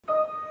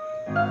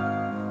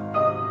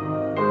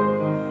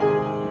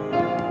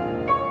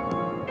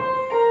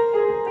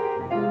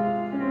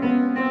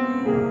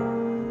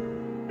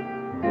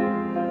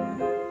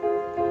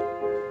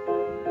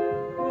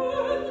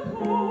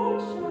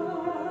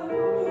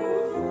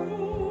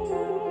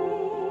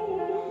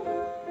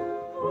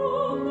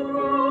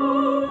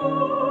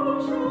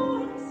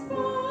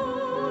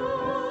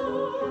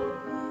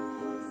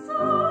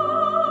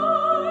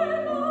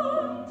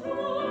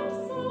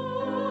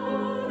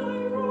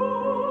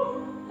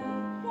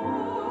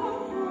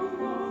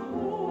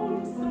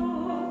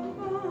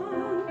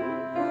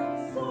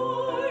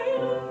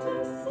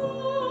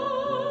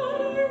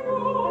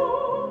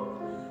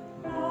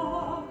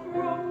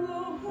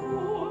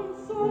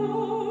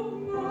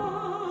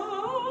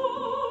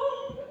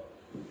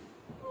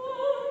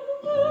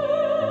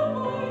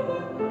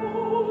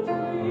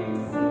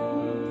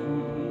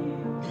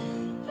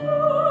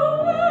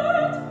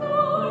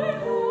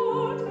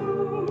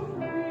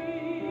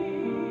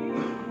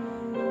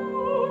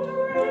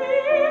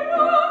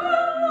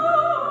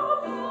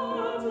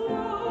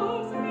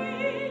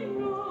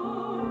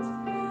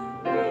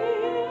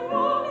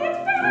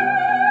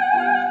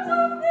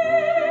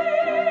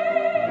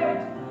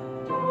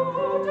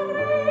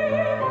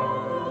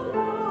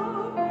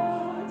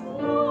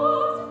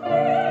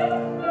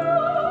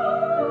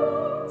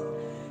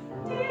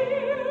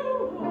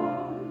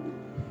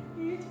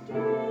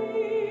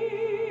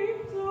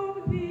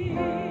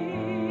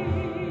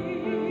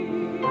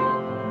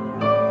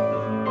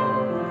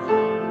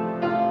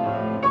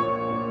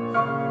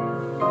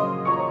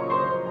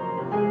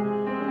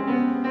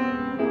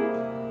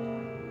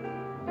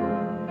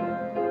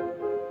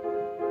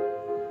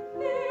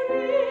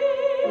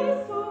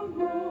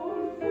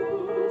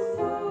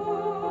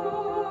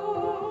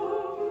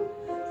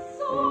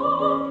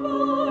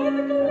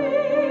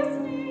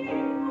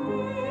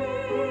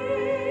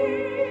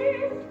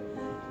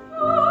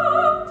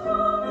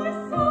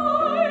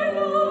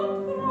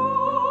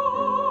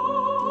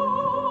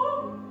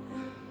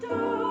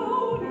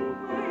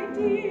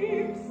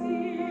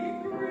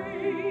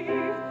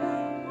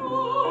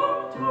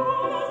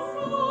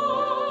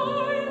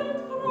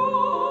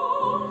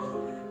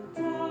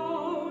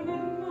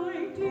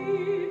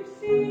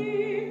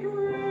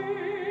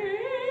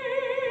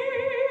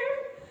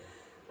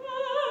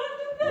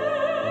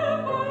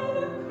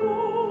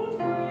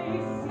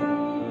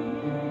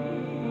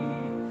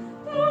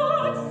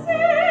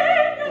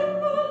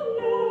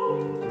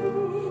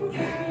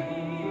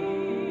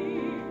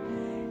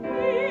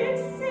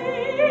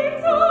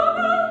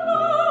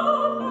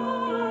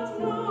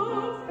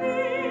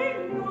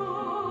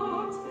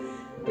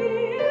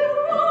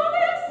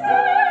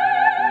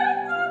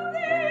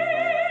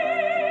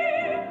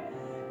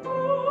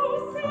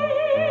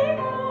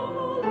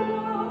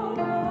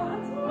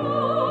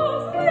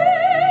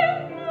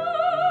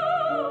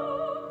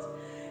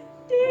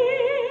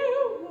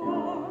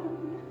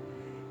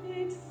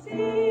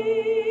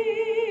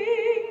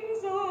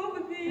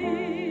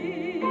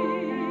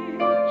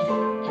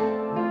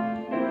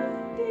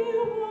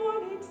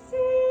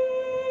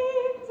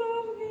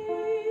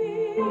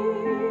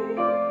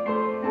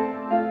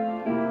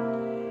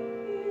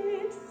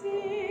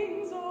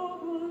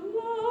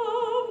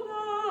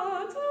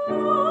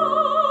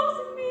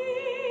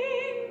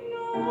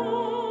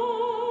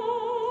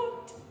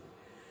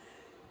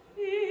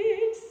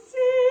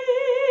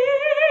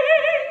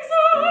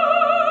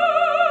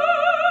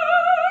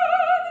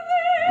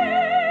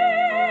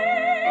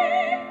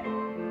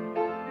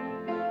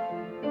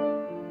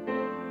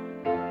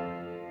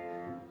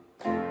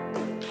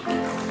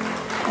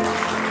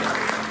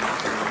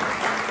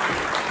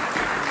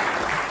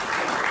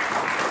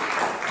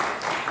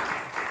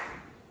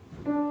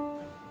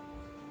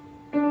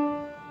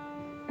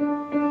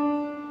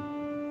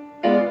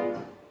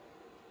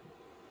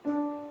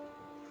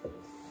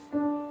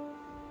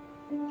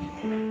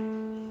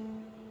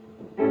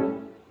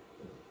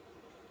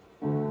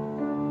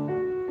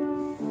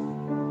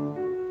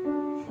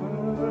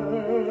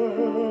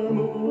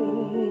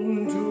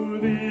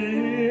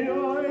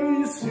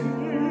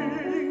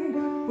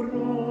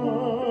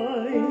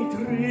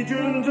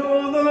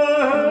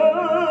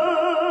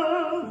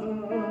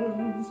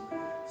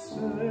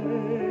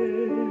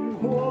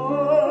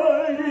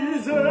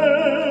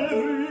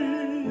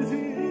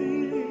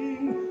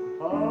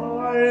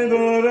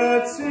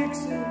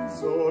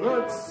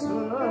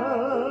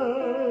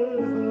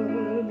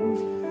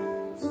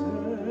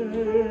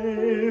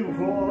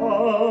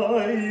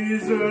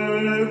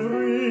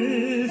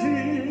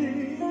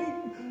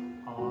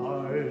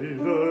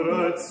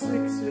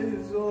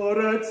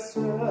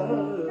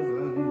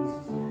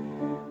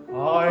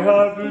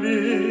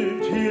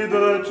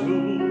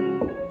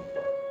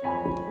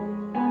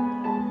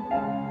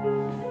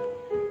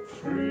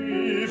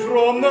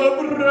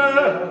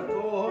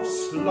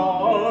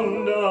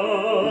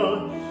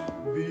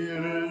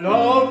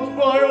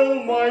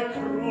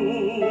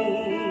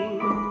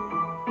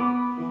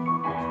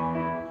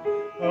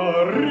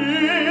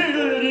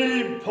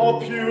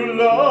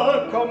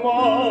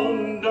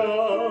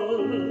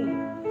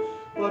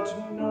But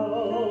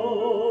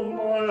now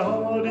my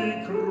hardy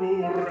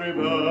crew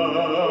rebel,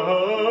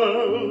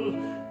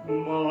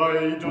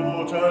 my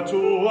daughter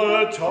to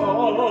a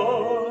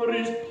tar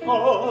is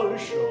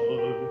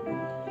partial.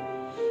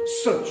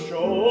 Sir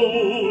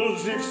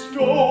Joseph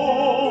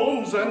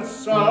storms and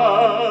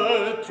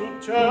sad to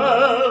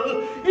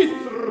tell, he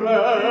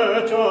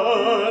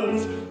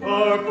threatens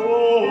a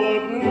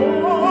court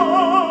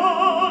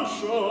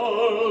martial.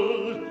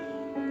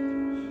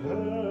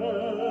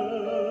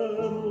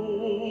 Heaven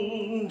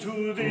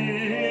to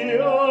thee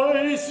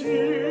I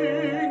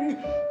sing,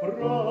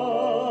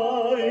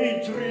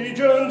 bright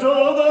regent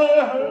of the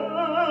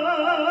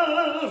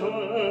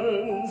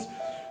heavens,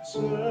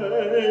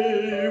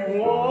 say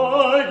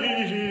why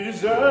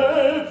is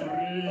everything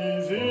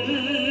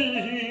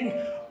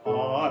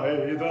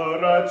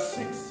either at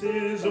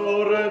sixes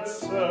or at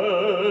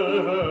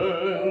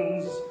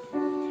sevens?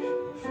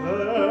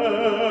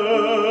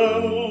 Fair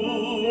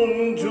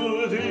moon,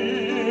 to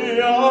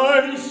thee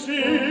I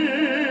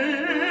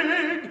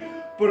sing,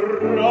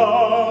 bright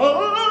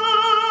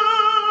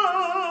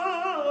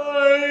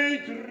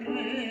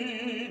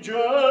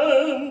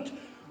regent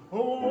of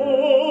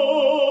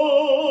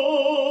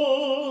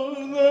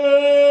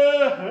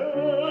the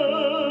heavens.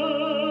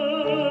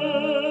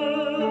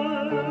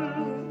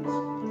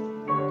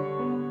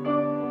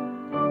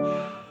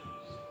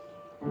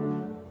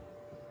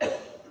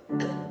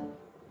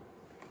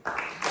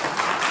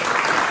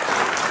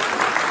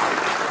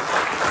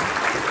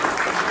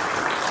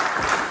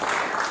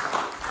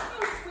 How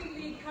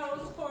sweetly he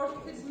carols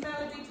forth his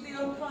melody to the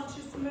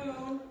unconscious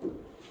moon.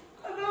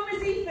 Of whom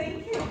is he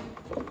thinking?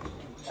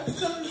 Of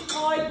some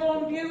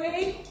high-born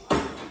beauty?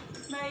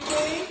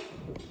 Maybe.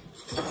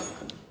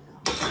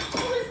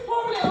 Oh, his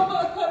poor little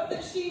buttercup,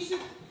 that she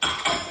should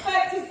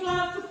expect his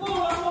glance to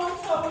fall on one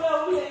so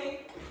lowly.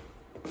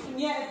 And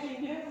yet, if he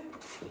knew,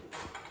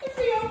 if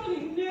he only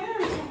knew.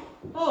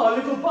 Ah,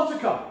 little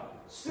buttercup,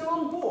 still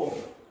on board.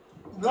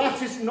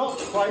 That is not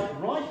quite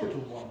right,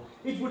 little one.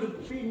 It would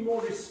have been more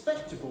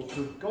respectable to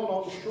have gone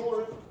on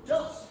shore at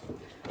dusk.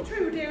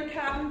 True, dear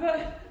Captain,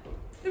 but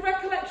the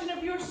recollection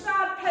of your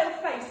sad, pale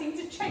face seemed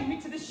to chain me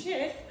to the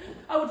ship.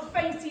 I would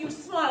fain see you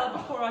smile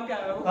before I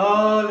go.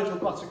 Ah, little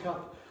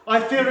buttercup, I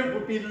fear it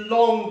would be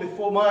long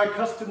before my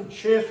accustomed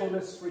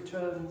cheerfulness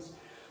returns.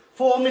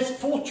 For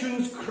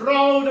misfortunes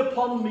crowd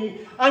upon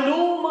me, and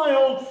all my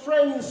old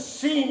friends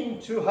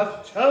seem to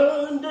have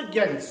turned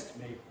against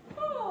me.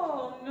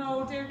 Oh,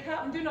 no, dear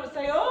Captain, do not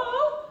say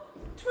all.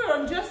 'Twere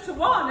unjust to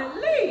one, at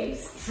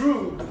least.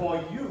 True,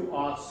 for you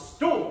are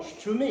staunch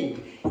to me.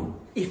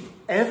 If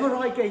ever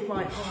I gave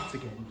my heart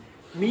again,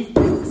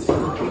 methinks it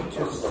would be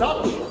to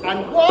such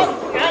an one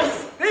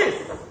as this.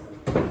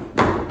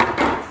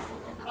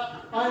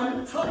 I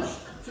am touched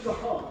to the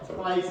heart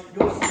by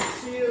your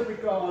sincere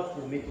regard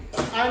for me,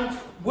 and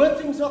were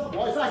things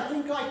otherwise, I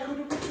think I could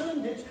have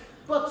returned it.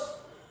 But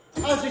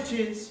as it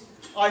is,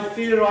 I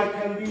fear I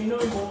can be no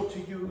more to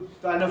you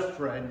than a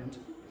friend.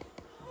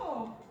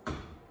 Oh,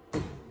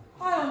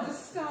 I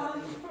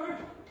understand, for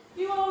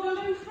you hold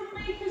aloof from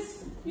me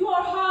because you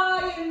are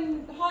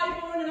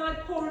high-born and I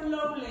poor and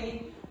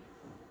lowly.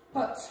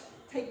 But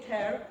take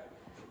care.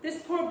 This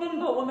poor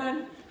bumble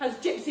woman has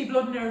gypsy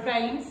blood in her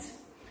veins,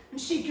 and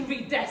she can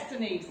read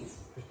destinies.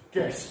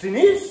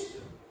 Destinies?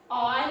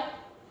 I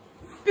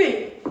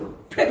be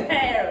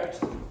prepared.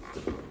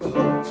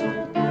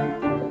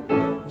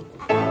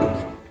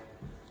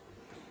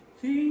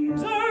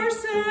 Things are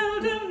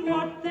seldom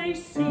what they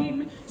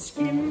seem.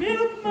 Skim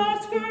milk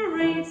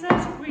masquerades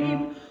as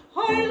cream.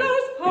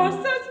 Highlows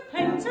pass as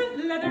painted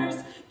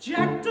leathers.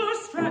 Jackdaws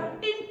strut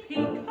in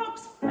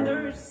peacock's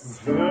feathers.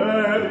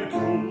 Very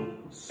true,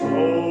 so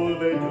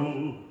they do.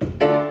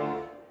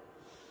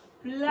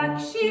 Black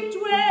sheep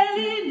dwell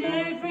in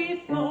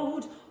every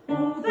fold.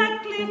 All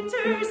that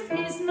glitters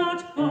is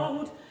not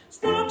gold.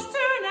 Stocks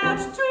turn out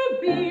to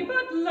be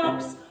but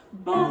locks.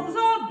 Bulls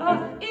are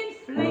buff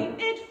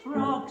inflated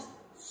frogs.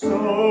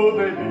 So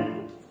they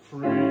do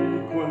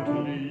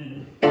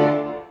frequently.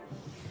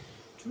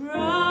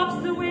 Drops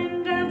the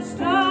wind and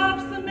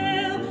stops the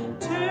mill.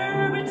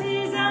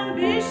 Turbity's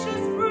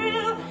ambitious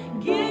brill.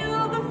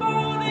 Gill the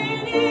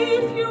farthing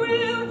if you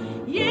will.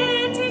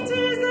 Yet it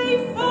is a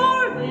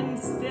farthing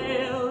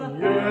still.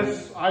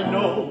 Yes, I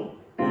know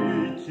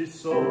it is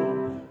so.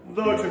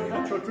 Though to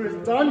catch your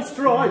drift I'm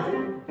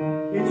striving.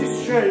 It is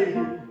shady,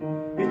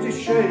 it is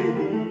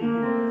shady.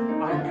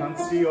 I can't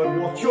see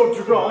on what you're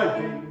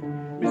driving.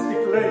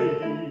 Mystic lady,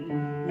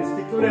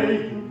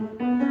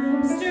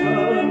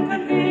 Stern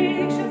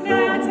conviction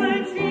that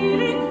I'm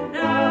feeling,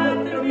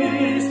 that the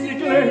mystic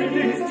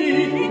lady's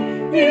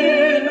dealing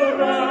in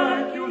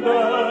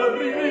oracular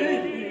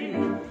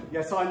reading.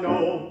 Yes, I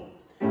know.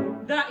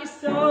 that is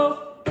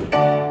so.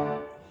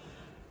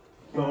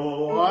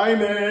 Though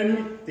I'm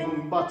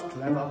anything but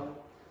clever,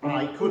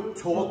 I could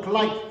talk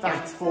like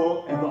that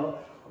forever.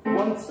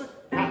 Once a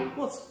cat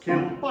was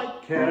killed by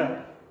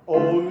care,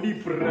 only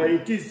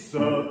prey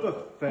deserve the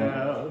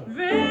fair.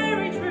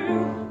 Very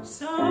true,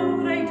 so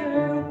they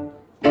do.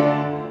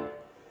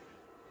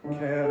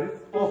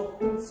 Careth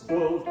oft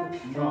spoils the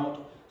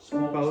child,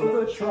 spoils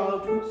the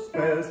child who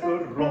spares the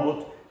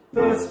rod.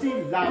 Thirsty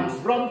lambs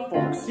run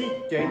foxy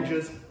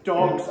dangers,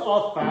 dogs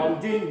are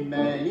found in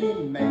many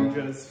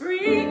mangers.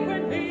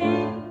 Frequently,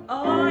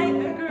 I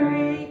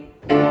agree.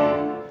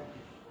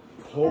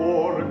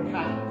 Poor a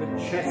cat the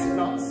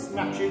chestnut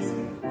snatches,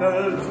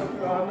 there's a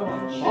gun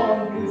of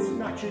harmless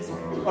snatches.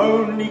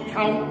 Only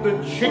count the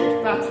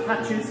chick that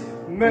hatches,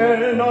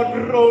 men are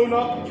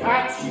grown-up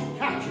cats she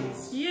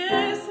catches.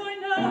 Yes, I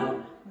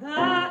know,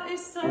 that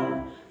is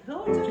so.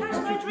 Though to catch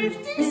my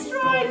drift is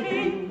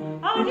striving,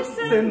 I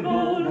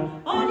dissemble.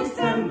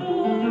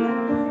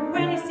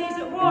 When he sees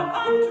at what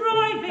I'm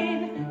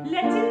driving,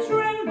 let him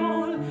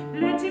tremble.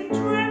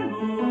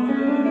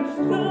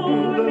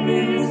 Though a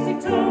mystic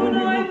tone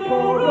I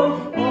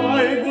borrow,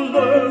 I will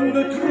learn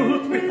the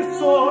truth with the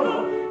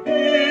sorrow.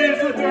 Here's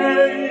a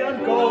day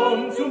and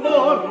gone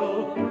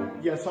tomorrow.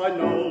 Yes, I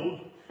know.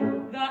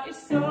 That is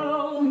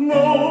so.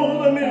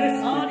 No, the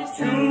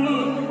mystic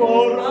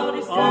tomorrow.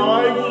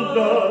 I will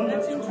learn the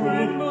truth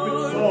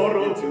with sorrow.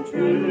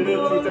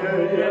 Here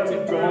today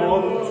and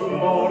gone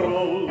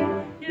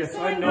tomorrow. Yes,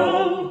 I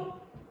know.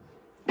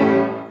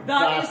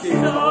 That is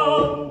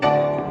so.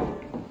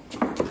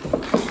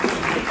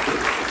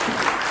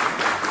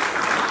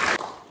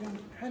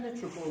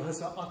 Impenetrable as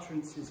her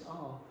utterances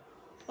are,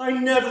 I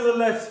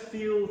nevertheless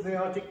feel they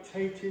are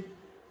dictated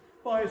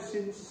by a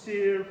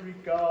sincere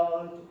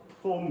regard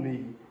for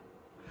me.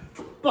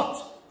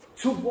 But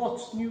to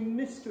what new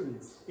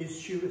mysteries is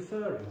she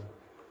referring?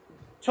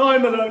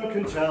 Time alone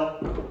can tell.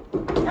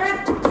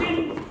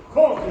 Captain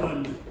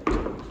Cortland,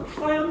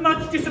 I am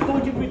much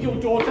disappointed with your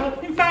daughter.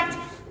 In fact,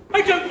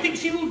 I don't think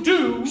she will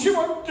do. She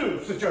won't do,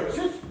 Sir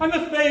Joseph. I'm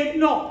afraid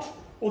not.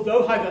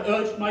 Although I have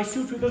urged my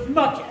suit with as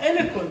much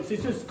eloquence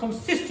as is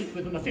consistent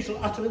with an official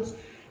utterance,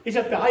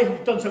 yet I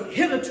have done so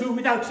hitherto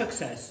without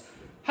success.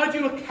 How do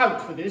you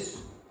account for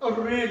this? Oh,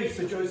 really,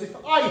 Sir Joseph,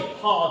 I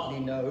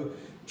hardly know.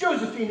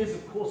 Josephine is,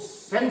 of course,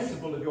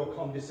 sensible of your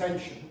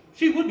condescension.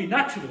 She would be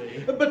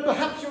naturally. But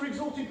perhaps your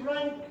exalted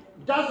rank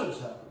dazzles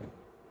her.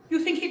 You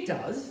think it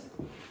does?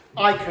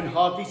 I can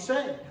hardly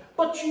say.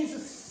 But she's a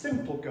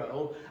simple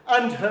girl,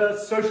 and her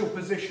social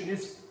position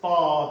is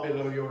far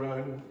below your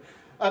own.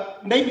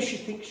 Maybe she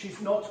thinks she's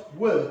not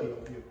worthy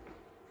of you.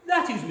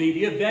 That is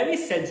really a very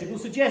sensible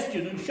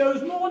suggestion and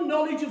shows more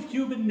knowledge of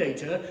human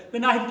nature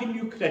than I have given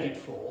you credit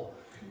for.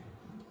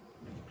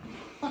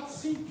 But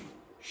see,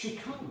 she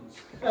comes.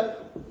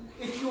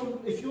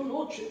 If your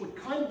lordship would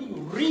kindly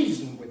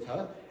reason with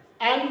her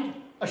and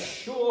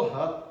assure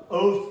her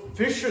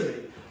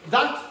officially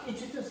that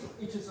it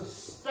is a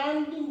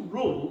standing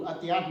rule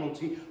at the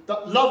Admiralty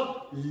that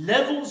love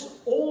levels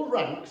all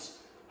ranks,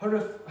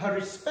 her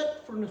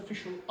respect for an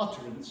official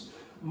utterance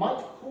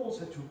might cause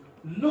her to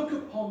look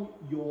upon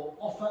your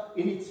offer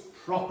in its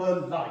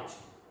proper light.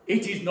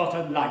 It is not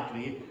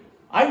unlikely.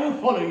 I will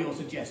follow your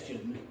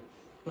suggestion.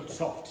 But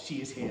soft,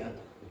 she is here.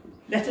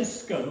 Let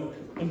us go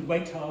and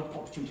wait our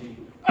opportunity.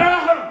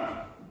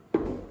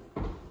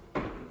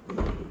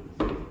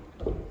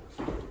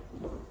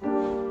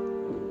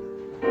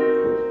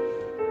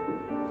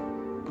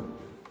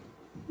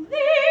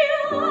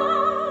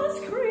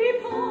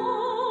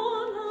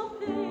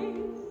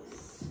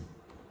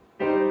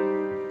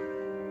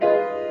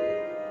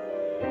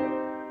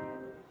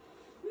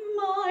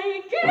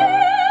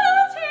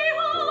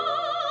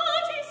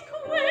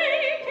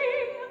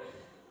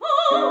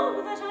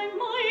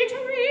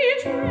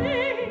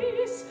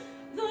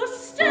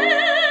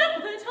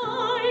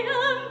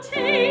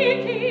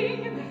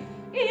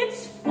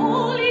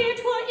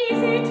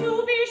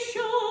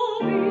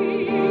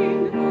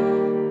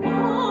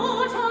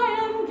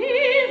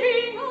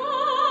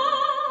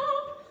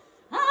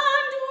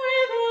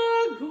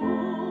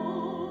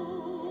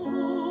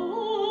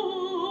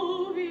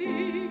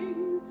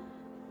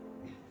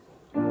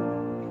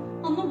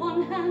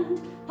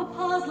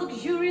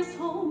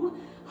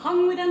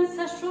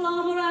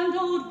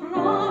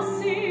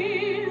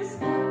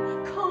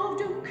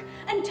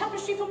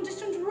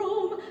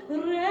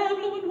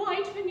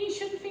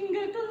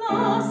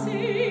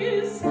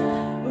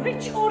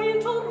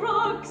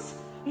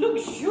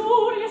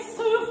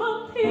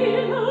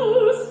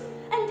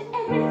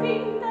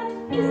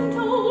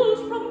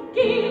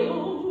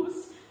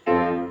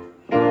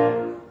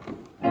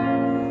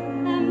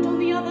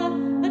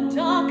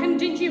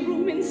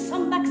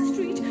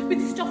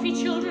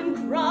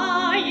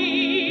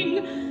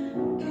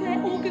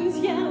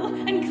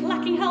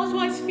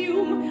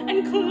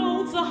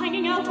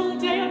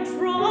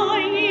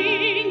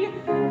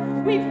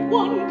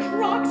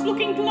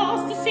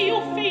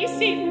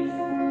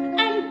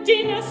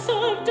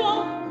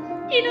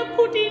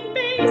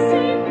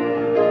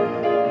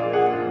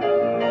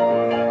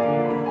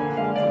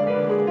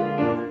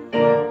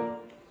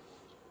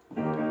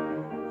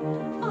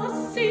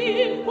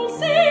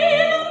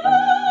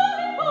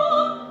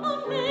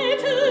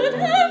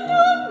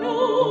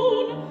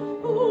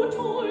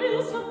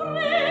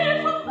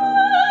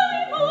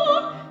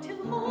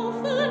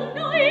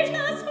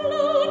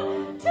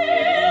 Flown, till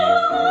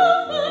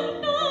half the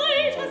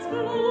night has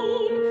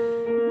flown.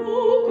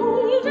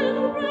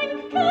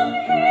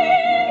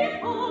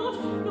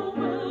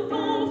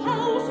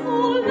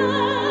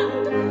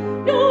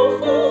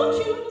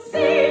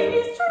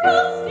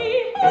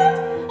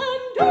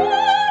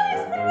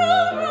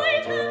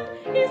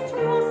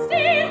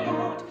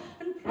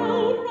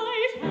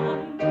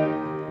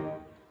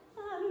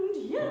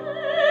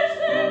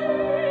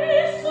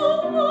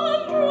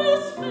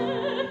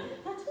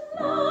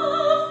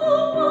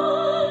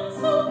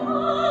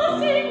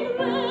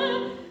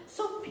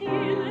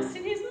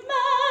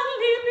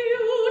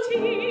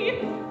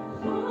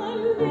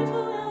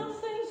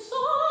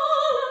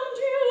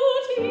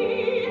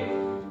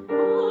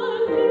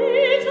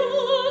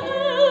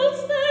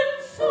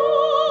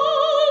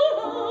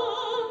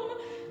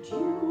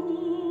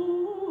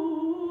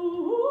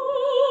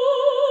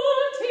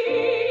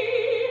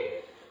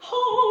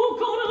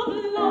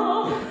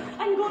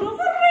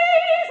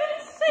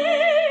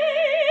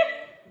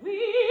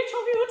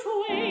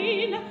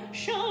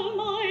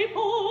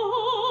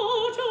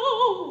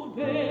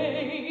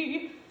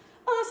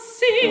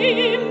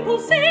 simple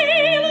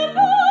sailor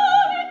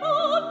going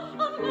on,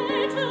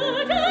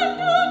 unlettered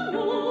and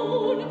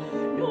unknown.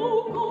 No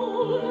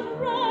gold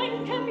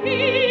rank can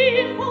he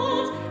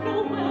impart, no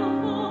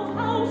wealth of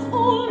house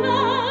or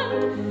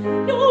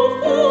land, no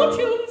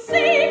fortune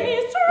save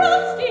his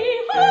trusty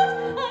heart,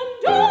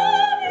 and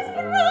on his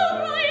broad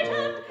right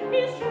hand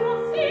his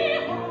trusty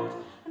heart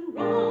and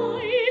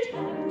right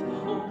hand.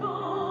 O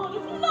God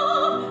of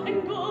love and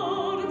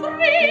God of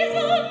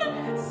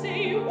reason,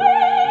 say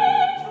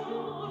which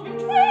of your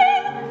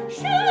train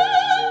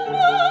shall my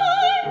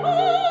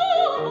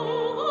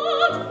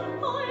heart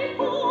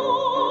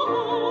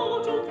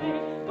obey?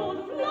 God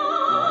of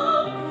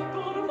love,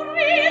 God of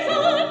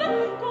reason,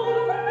 God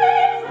of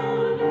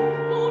reason,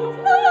 God of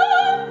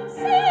love,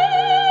 say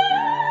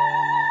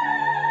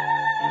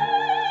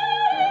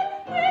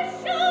which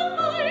shall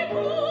my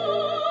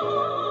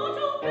heart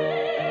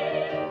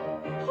obey?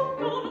 O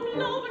God of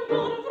love and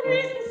God of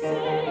reason,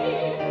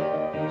 say,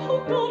 O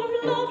God of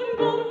love and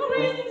God of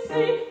reason,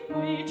 say,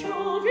 which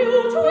of you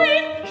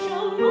twain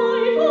shall my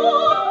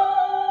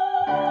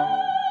heart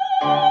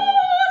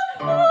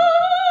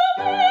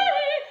obey?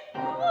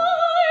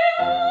 My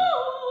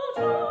heart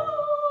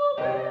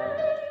obey.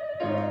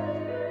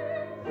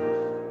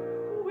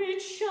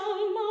 Which shall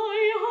my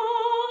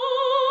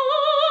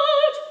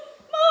heart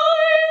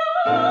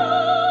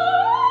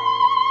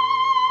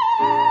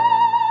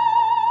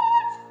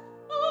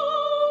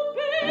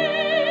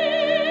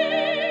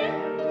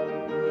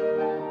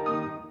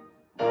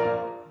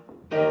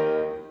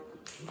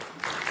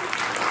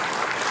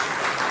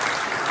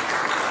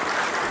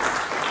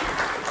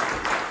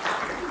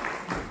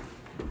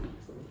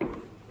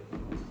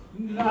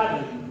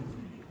Madam,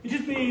 it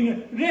has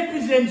been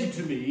represented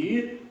to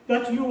me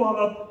that you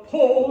are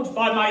appalled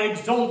by my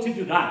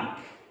exalted rank.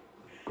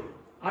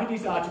 I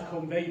desire to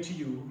convey to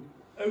you,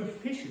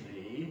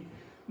 officially,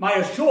 my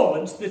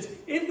assurance that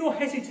if your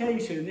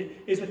hesitation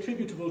is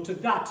attributable to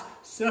that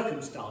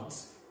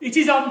circumstance, it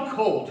is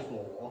uncalled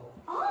for.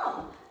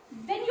 Ah,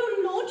 then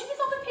your lordship is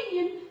of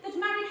opinion that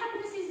married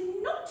happiness is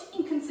not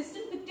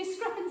inconsistent with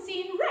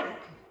discrepancy in rank.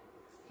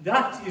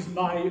 That is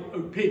my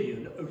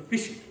opinion,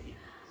 officially.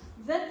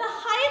 That the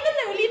high and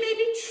the lowly may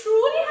be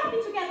truly happy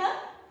together,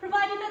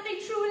 provided that they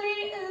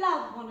truly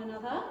love one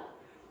another.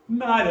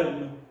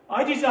 Madam,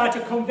 I desire to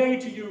convey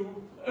to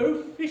you,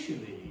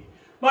 officially,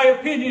 my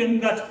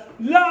opinion that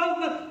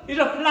love is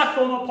a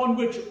platform upon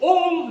which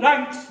all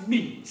ranks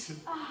meet.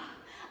 Ah,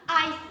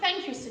 I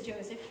thank you, Sir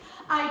Joseph.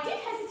 I did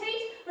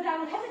hesitate, but I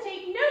will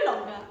hesitate no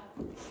longer.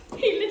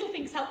 He little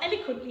thinks how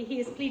eloquently he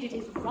has pleaded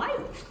his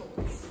rival's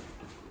cause.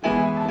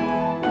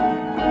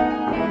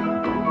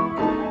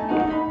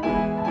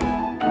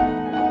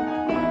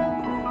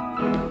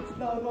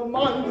 Never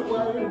mind the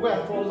where and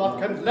wherefore love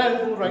can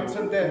level ranks,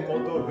 and therefore,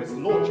 though his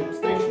lordship's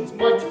stations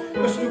might,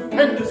 the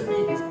stupendous be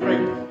his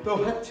brain, though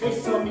her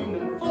tastes are mean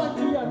and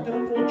flighty, and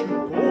her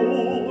fortune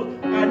poor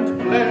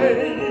and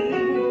plain.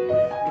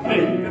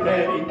 Ring the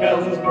merry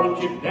bells of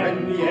lordship,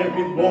 then the air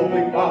with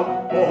warbling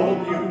bow, for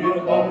the union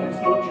of his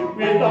lordship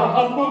with a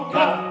humble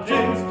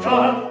captain's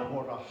child,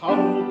 or a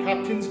humble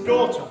captain's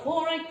daughter,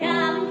 For a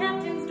gallant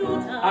captain's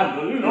daughter, and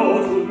the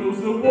Lord who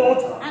rules the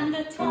water, and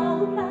the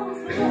tall plows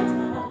the water.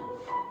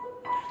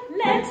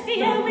 Let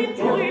the air with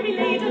joy be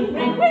laden,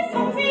 ring with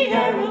songs the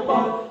air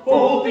above,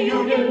 for the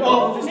union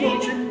of his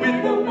lordship with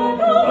the man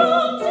who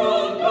loves to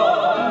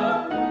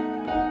love.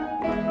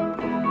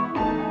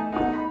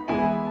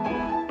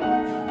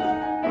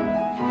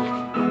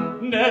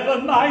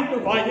 Never mind the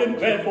why and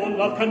wherefore,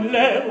 love can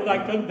level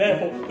rank, and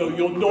therefore, though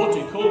your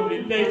nautical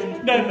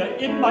relations never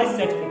in my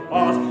set can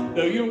pass,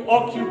 though you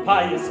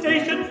occupy a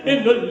station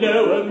in the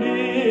lower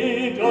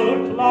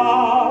middle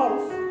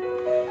class.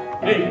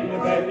 Ring the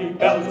merry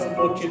bells of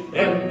lordship,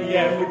 then the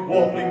air with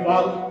warbling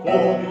bow,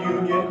 for the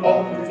union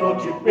of his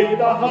lordship with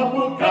a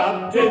humble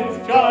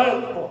captain's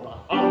child, For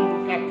the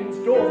humble captain's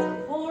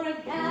daughter, For a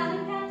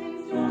gallant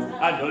captain's daughter,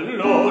 and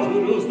the Lord who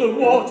rules the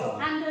water.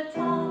 and the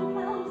tall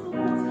plows the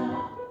water.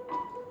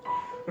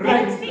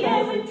 Let the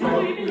air with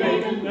joy be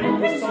laden,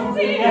 ring with songs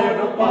the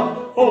air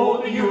above, for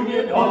the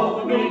union of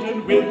the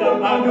maiden with the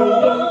man who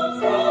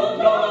loves her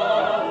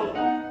love.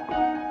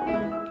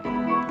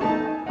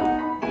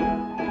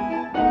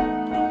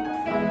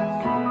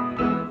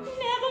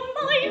 Never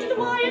mind the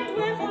why and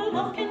wherefore,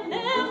 love can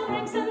never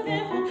ranks, and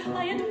therefore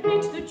I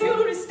admit the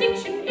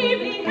jurisdiction.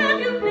 Ably have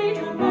you played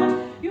your part.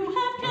 You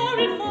have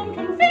carried from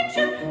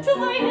conviction to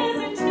my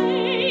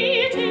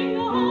hesitating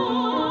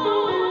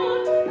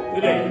heart.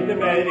 Ring the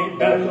merry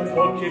bells of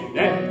lordship,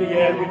 then the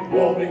air with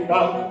warbling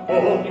bow,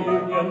 for the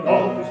union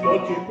of his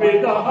lordship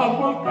with a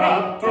humble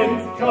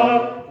captain's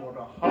child, for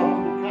a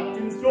humble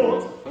captain's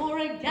daughter, For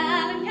a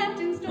gallant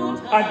captain's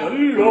daughter, and the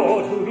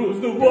Lord who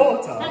rules the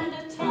water. and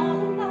the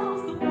tall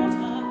plows the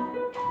water.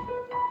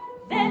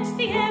 Let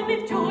the air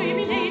with joy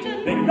be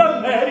laden, Ring the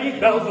merry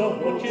bells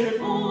of lordship,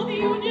 for the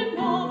union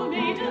of a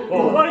maiden.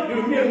 for my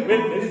union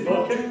with his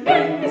lordship.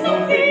 Ring the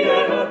songs the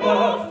air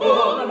above,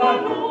 for the man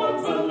who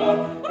wants a love.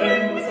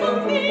 Ring the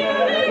songs the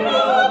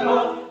air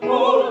above,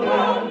 for the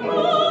man who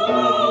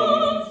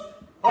wants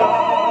a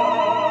love.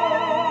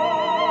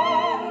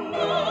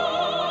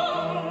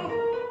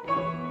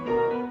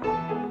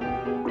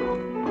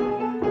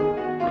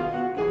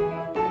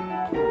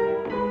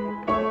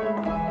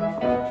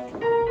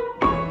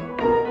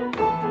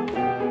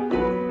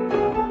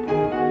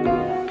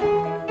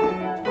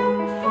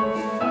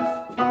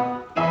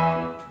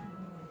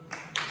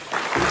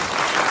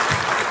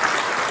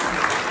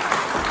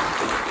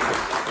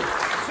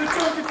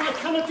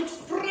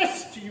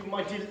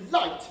 my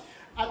delight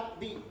at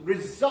the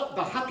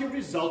happy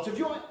result of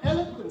your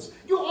eloquence.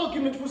 Your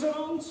argument was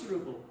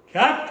unanswerable.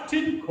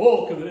 Captain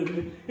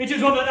Corcoran, it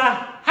is one of the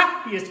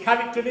happiest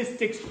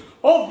characteristics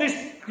of this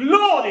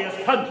glorious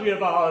country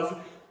of ours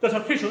that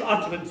official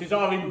utterances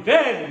are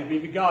invariably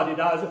regarded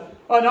as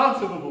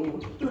unanswerable.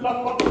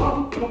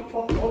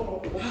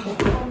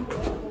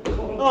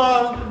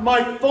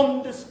 My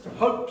fondest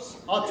hopes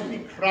are to be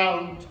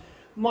crowned.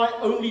 My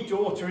only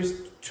daughter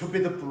is to be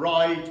the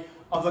bride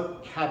of a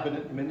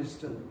cabinet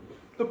minister.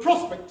 The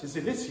prospect is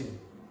Elysium.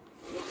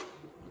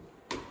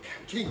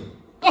 King.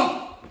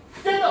 Oh,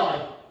 did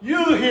I?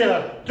 You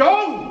here,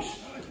 don't!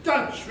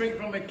 Don't shrink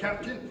from me,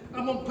 Captain.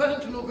 I'm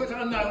unpleasant to look at,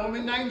 I know, and my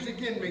name's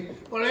again me,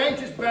 but I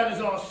ain't as bad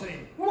as I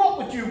seem. What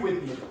would you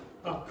with me?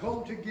 I've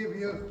come to give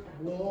you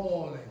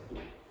warning.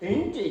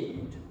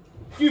 Indeed.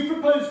 Do you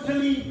propose to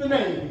leave the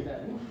Navy,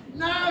 then?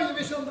 Now you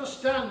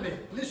misunderstand me.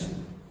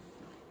 Listen.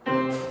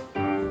 Kind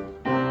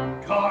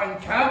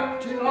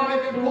Captain,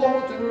 I've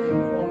important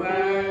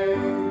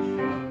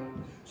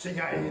information. Sing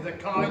hey, the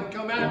kind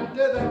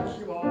commander that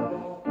you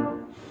are.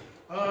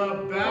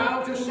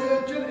 About a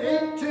certain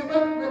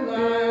intimate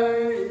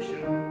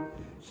relation.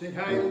 Sing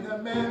hey, the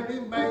merry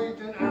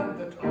maiden and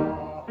the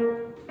tar.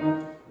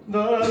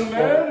 The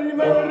merry,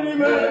 merry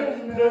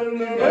maiden, the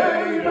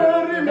merry,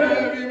 merry,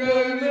 merry,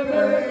 merry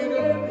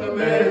maiden, the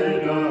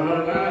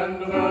maiden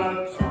and the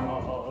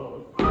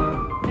tar.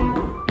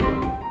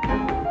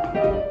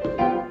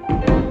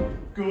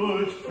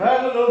 Good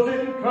fellows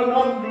in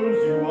conundrums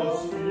you are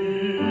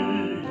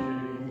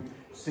speaking.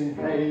 Sing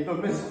hey, the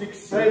mystic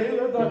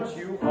sailor that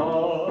you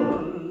are.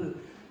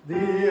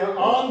 The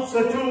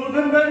answer to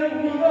the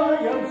many I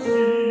am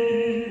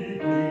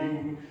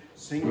seeking.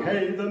 Sing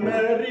hey, the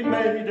merry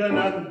maiden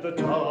and the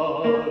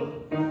tar.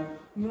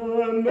 The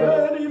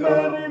merry,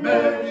 merry,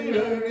 merry,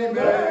 merry,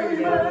 merry,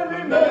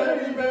 merry,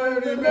 merry,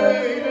 merry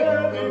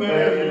maiden, the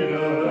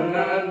maiden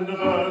and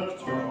the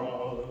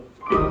tar.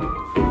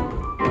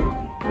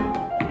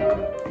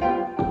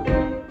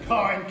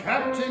 Kind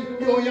Captain,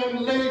 your young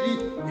lady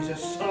is a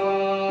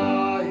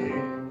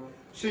sighing.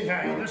 Sing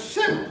hey, the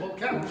simple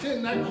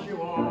captain that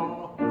you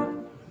are.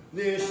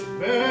 This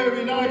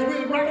very night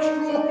will rack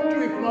straw to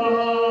be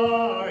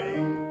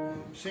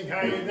flying. Sing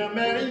hey, the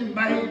merry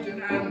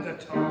maiden and the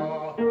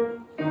tar.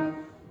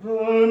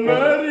 The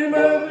merry,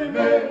 merry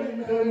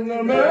maiden,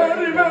 the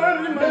merry,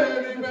 merry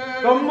maiden,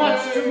 the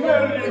much too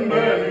merry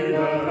maiden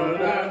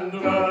and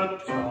the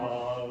tar.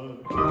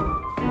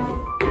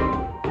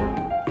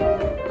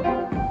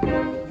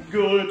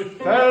 Good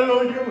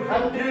fellow, you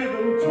have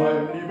given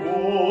timely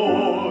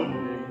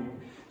warning.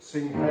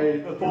 Sing hey,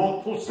 the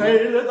thoughtful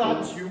sailor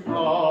that you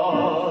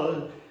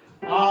are.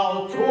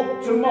 I'll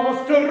talk to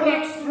Master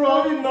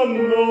Rackstraw in the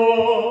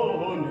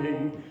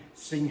morning.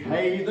 Sing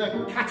hey,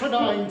 the cat o'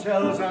 nine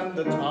tails and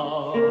the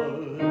tar.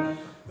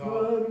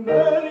 The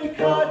merry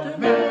cat o'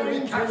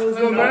 nine tails,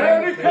 the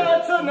merry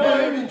cat o'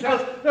 nine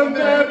tails, the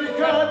merry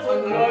cat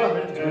o'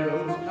 nine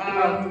tails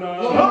and the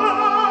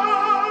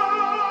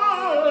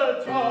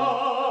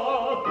tar.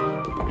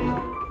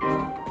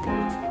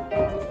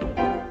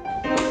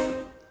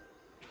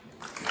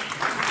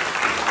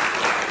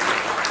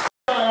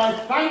 I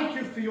thank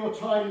you for your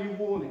timely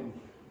warning.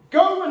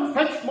 Go and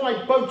fetch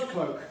my boat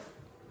cloak.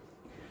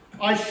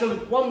 I shall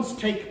at once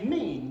take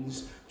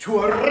means to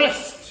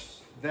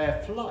arrest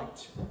their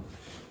flight.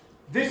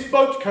 This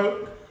boat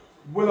cloak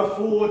will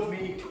afford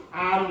me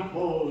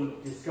ample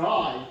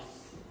disguise.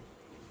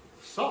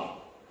 So.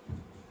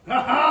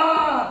 Ha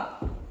ha!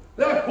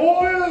 They're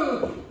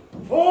foiled!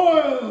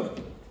 Foiled!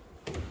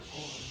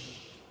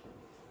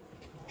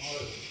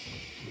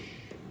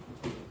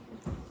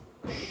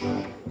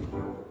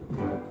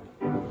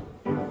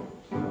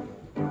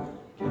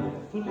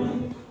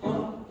 Carefully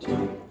on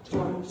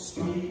tiptoe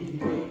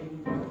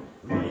speeding,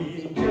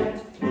 breathing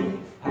gently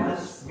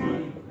as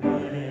we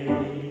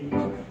play.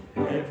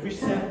 Every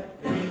step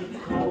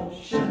with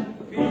caution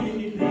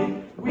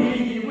feeling,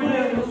 we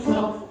will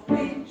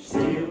softly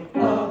steal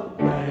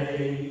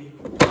away.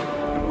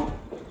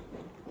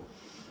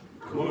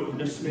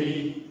 Goodness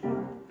me,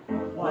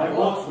 why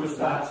what was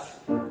that?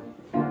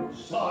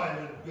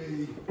 Silent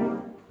be.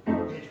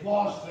 It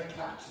was the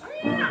cat.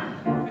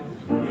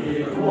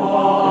 It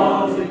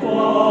was the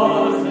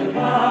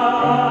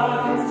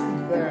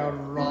cat. They're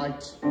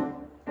right.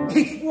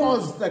 It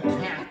was the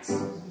cat.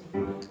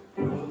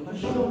 A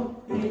short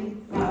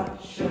in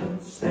fashion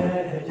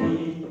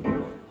steady,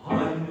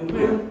 I'm the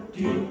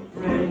wilty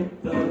brave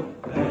the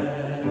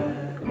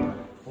fair.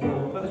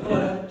 For the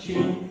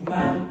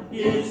clergyman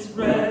is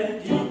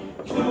ready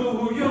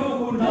to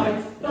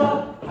unite the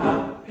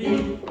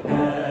happy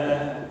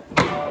pair.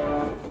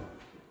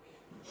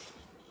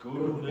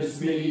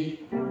 Goodness me,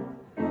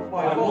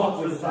 why what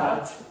was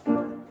that?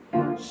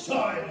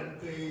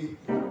 Silent be.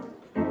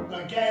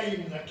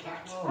 Again the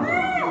cat.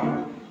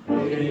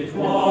 It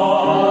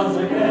was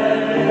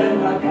again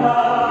the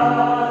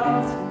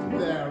cat.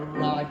 They're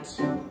right.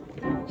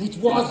 It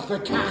was the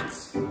cat.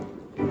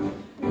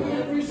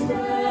 Every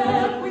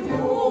step with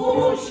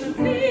caution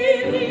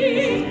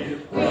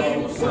feeling, we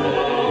will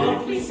soar.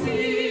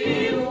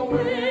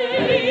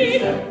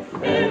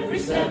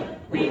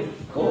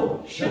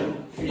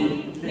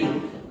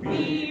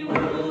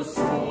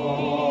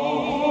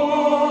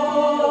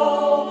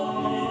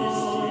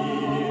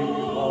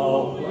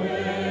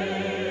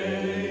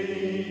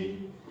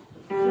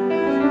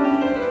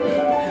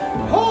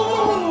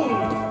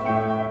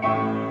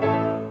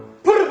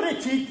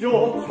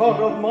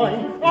 are of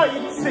mine, I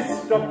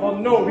insist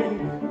upon knowing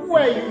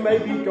where you may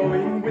be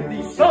going with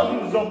the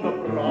sons of the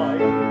bride.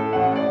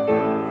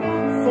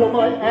 For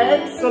my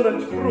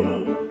excellent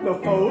crew, the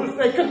foes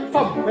they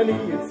company,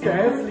 it's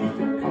scarcely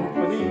fit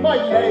company, my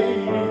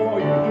lady, for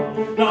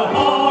you. Now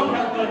how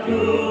can I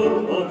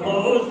do, the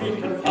foes we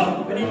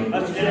company,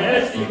 and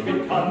scarcely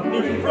fit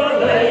company for a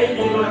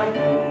lady like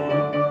you?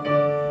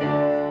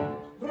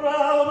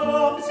 Proud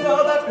officer,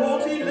 that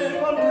haughty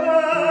lip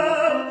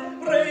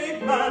uncurled,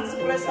 brave man's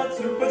breast that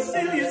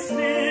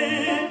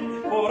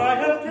superciliously, for I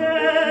have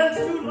dared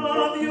to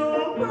love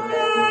your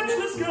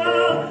matchless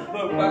girl,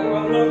 though back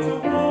well known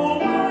to all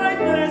my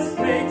best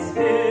mates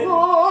here.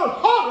 Oh,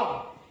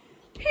 horror!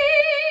 He,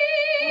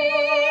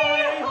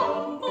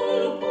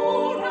 humble,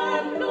 poor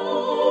and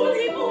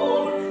lowly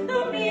born,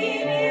 the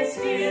meanest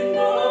in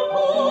the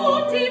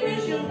poor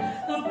division,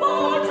 the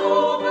butt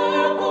of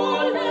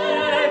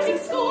apologetic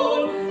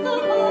scorn, the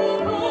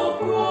hope of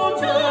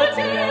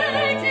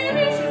quarter-day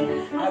derision,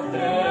 has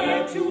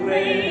dared to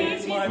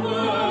raise my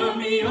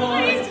wormy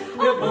eyes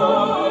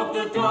above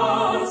the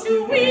dust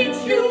to which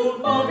you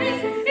mock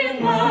it,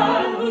 in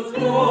manhood's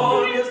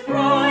glorious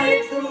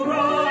pride to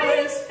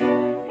rise. He is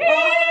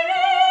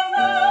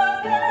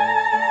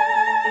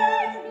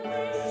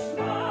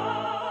an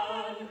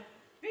Englishman.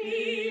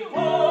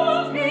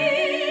 Behold me.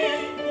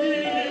 He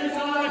is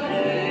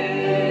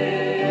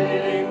an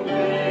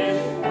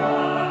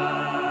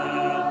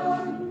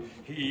Englishman.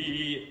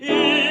 He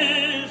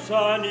is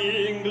an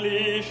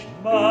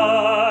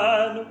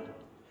Englishman,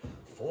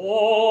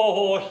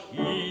 for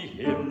he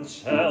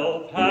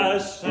himself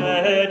has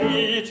said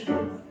it,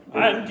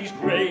 and is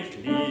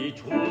greatly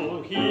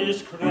to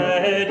his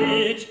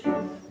credit,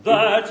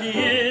 that he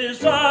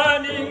is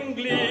an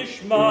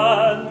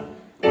Englishman.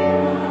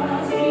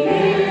 That he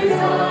is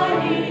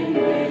an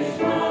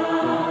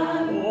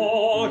Englishman.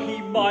 Or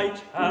he might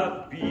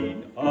have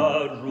been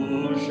a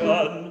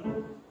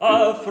Russian,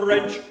 a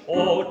French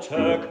or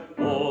Turk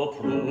or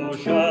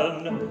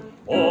Prussian,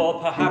 or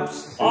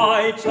perhaps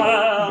Italian,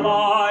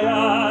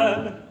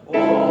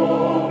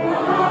 Or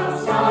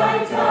perhaps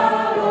Italian.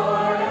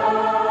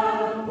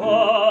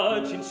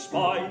 but in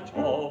spite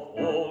of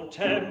all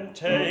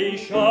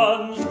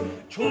temptations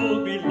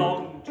to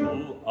belong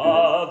to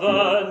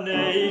other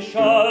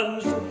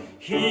nations,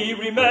 he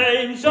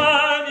remains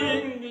an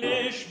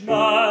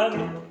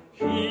Englishman.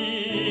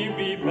 He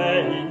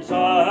remains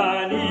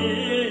an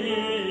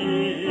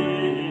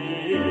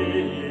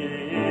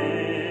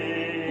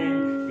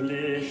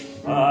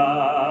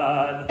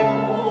Englishman.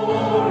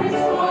 For in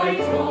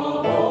spite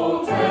of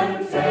all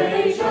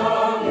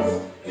temptations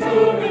to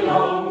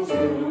belong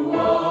to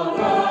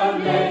other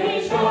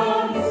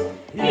nations,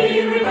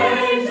 he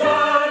remains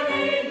an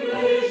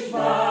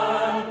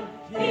Englishman.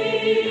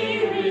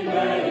 He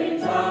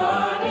remains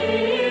an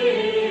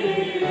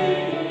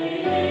Englishman.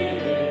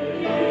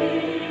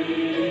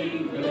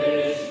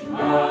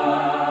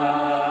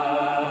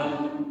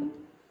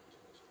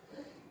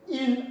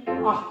 In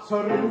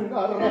uttering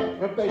a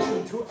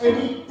reprobation to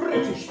any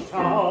British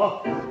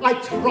tar, I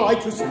try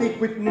to speak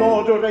with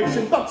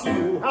moderation, but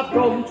you have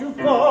gone too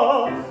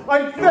far.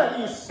 I'm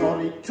very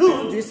sorry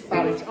to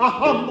disparage a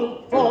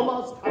humble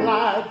former's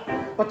lad,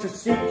 but to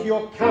seek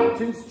your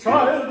captain's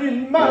child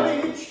in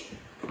marriage,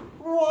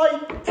 why,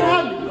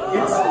 damn it,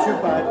 it's too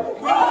bad.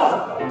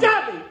 Oh,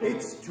 damn it,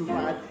 it's too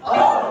bad.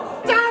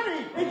 Oh, damn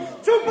it,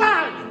 it's too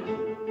bad.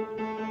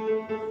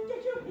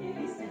 Did you hear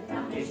me say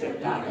damn? He said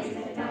damn. He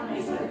said damn.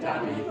 He said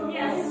damn.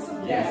 Yes.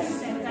 Yes. He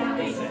said damn.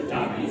 He said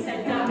damn. He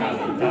said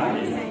damn.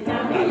 He said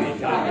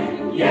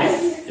damn.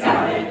 Yes.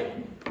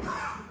 Damn.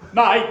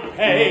 My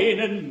pain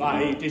and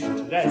my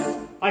distress,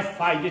 I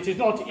find it is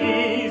not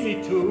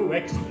easy to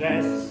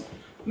express.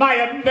 My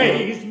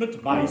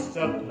amazement, my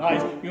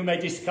surprise, you may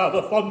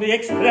discover from the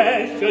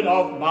expression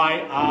of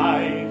my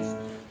eyes.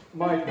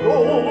 My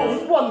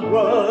lord, one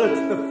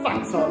word, the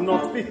facts are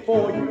not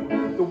before you.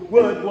 The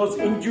word was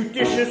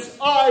injudicious,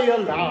 I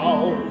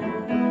allow.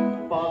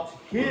 But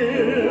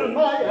hear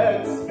my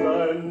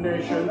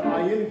explanation,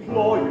 I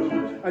implore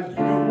you, and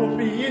you will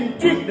be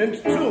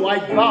indignant too, I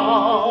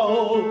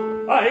vow.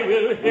 I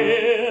will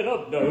hear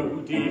of no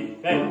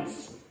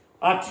defence,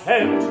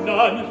 attempt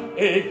none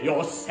if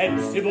you're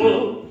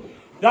sensible.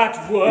 That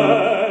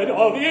word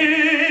of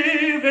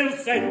evil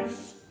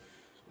sense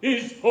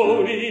is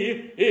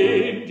wholly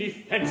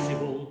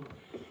indefensible.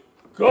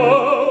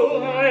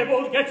 Go, I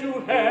will get you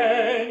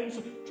hence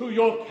to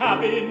your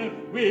cabin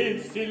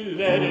with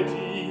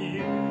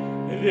celerity.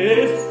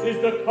 This is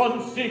the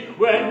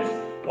consequence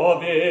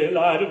of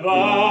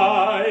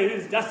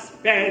ill-advised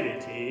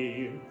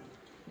asperity.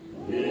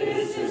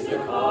 This is the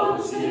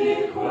consequence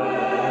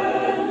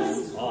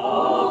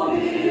of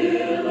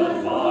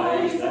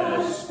ill-advised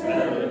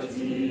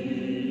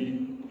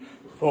asperity.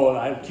 For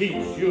I'll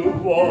teach you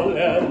all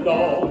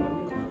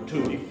along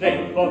to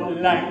refrain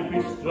from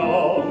language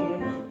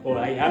strong. For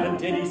I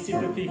haven't any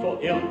sympathy for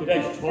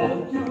ill-bred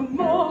talk. No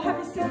more have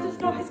his sisters,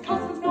 nor his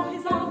cousins, nor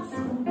his aunts.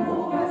 No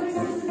more have his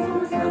sisters, nor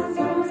his cousins,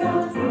 nor his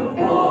aunts. No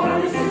more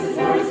have his sisters,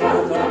 nor his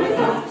cousins, nor his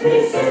aunts.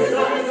 His sisters,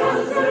 nor his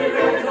cousins, nor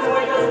his aunts.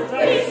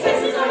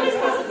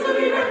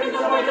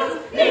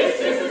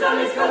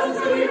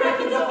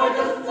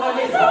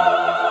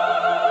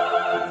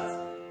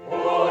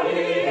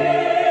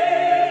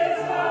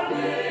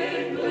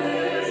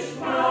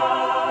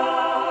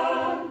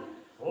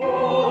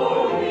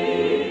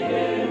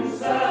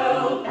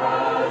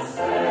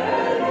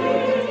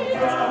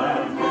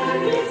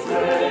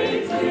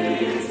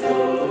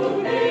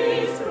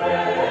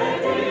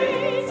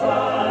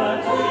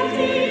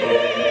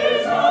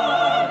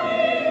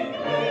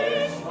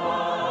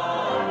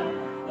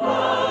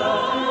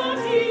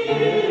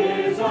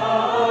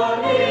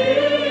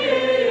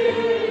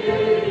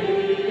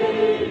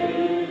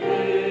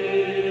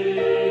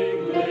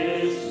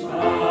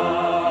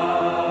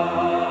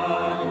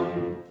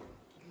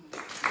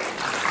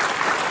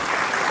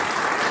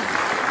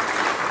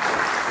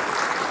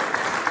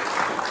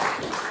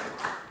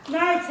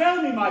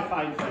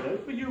 fine fellow,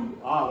 for you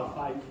are a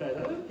fine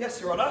fellow. Yes,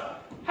 Your Honour.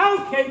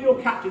 How came your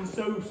captain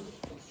so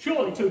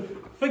surely to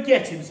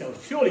forget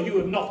himself? Surely you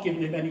have not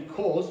given him any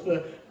cause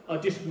for a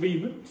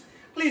disagreement?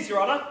 Please,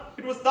 Your Honour,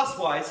 it was thus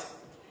wise.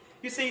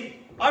 You see,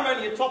 I'm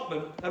only a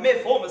topman, a mere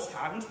foremast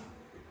hand.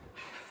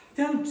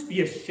 Don't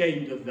be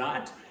ashamed of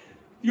that.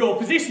 Your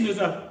position as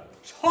a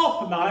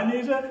topman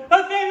is a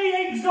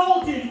very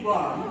exalted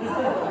one.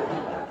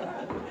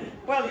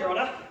 Well, Your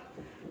Honour,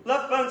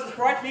 love burns as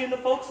brightly in the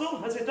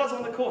forecastle as it does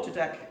on the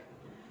quarter-deck.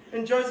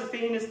 And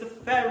Josephine is the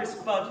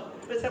fairest bud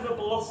that ever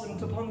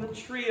blossomed upon the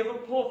tree of a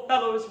poor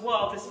fellow's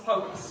wildest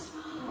hopes.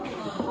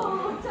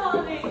 Oh,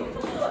 darling.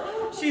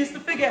 She is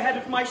the figurehead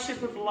of my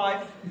ship of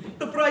life,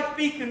 the bright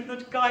beacon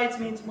that guides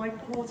me into my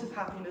port of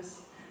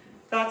happiness.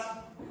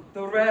 That,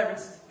 the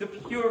rarest, the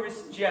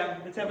purest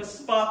gem that ever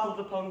sparkled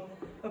upon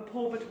a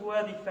poor but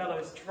worthy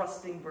fellow's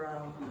trusting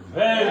brow.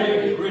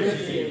 Very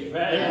pretty,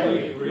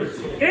 very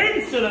pretty.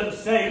 Insolent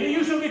sailor,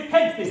 you shall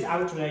repent this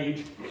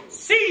outrage.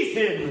 Seize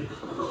him!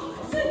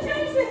 Sir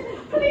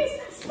Joseph, please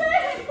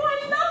spare him, for I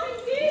love him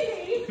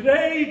dearly.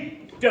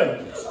 Pray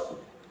don't.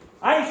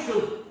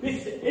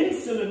 This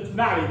insolent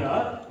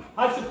mariner,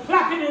 I shall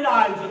clap him in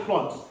irons at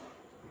once.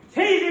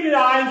 Take him in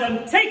irons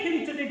and take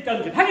him to the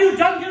dungeon. Have you a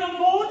dungeon on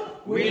board?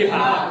 We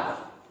have.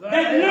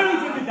 Then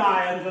load him with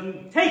irons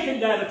and take him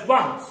there at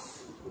once.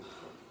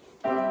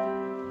 Farewell,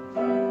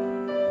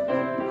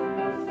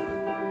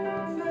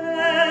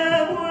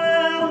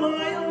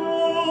 my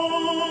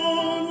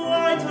own,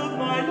 light of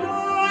my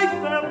life,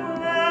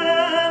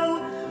 farewell.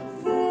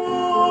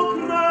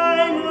 For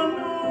crime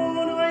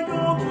unknown I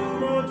go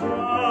to a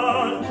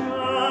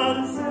dungeon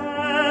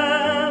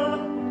cell.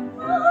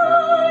 I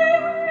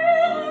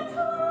will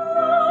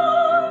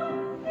return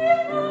in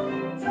the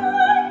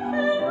meantime,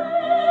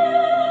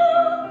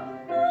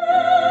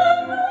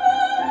 farewell.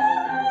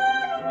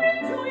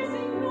 Rejoice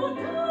in your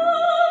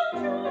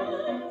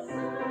dungeon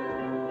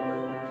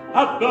cell. A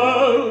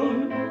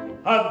bone,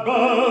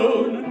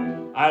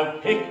 I'll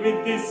pick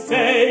with this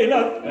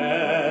sailor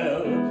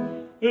fell.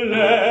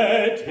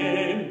 Let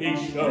him be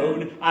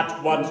shown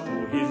at once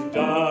to his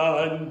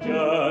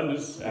dungeon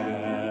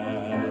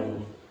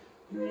cell.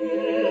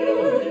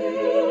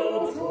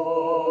 He'll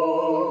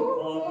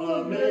talk of the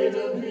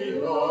maiden he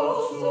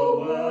loved so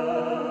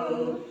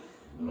well.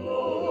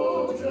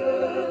 No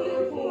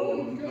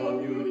telephone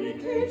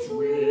communicates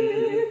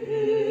with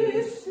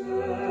his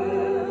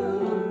cell.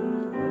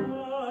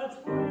 But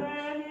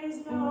when is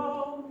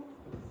known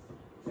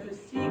the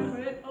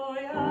secret I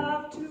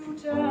have to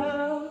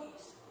tell,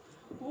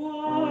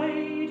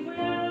 wide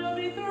will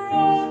be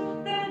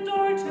thrown the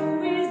door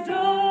to his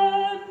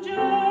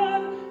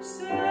dungeon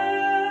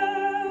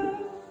cell.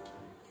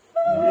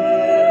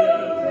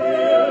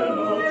 Hear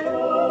no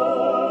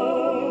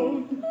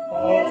tone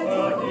of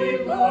her he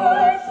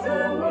loved so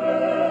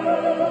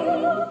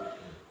well.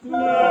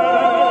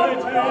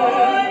 Let him be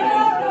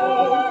shown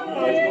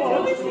at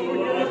once to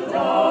his dungeon, his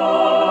dungeon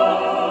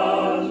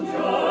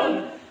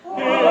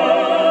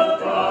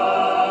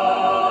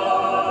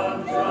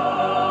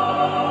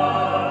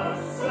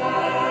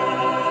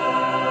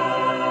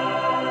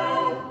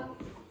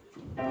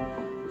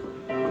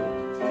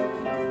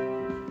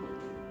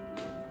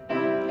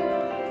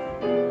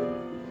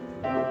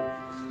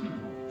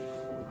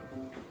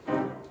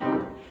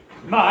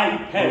My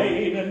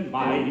pain and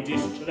my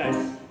distress,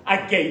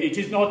 again it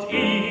is not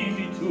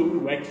easy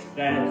to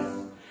express.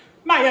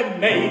 My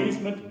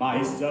amazement,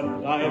 my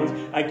surprise,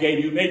 again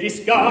you may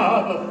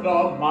discover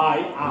from my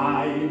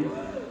eyes.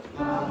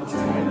 How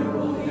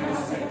terrible the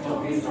aspect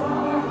of his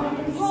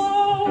eyes.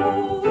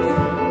 Hold!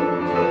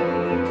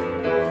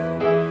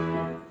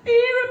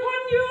 Ere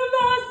upon your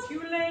loss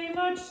you lay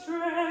much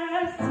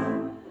stress,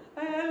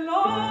 a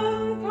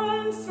long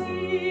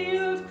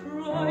concealed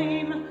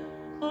crime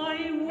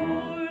I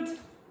would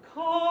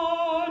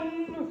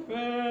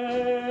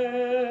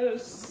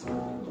confess.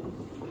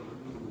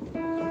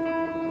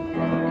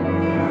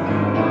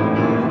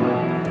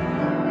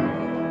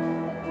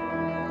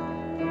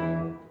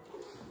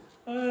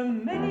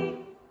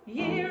 Many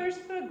years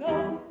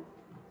ago,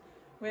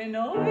 when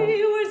I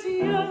was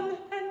young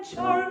and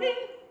charming,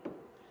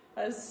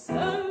 as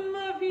some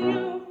of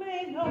you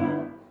may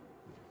know,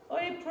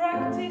 I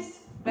practiced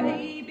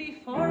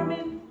baby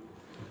farming.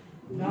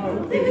 Now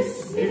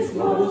this is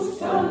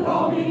most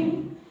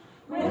alarming.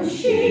 When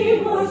she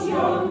was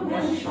young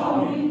and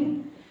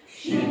charming,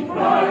 she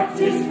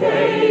practiced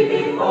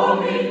baby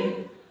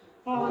farming.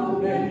 How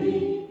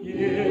many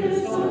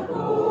years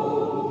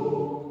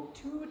ago?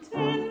 Two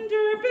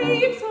tender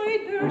babes I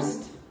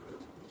nursed.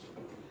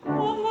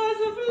 One was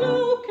of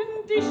low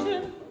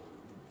condition,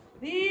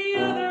 the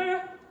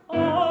other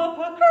of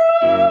a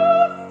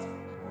crust,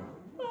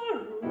 a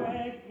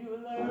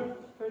regular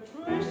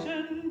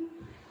patrician.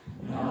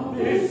 Now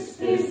this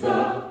is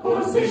the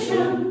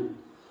position.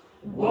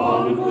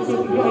 One was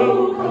of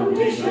low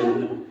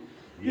condition,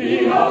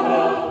 the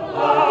other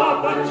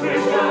a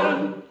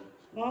patrician.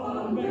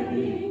 How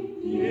many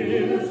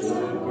years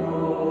ago?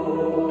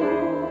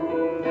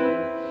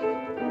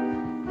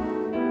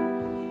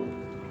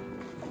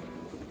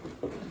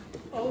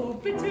 Oh,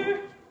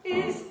 bitter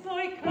is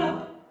my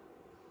cup.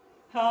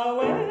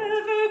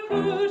 However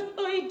could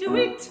I do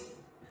it?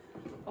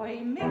 I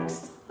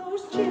mixed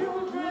those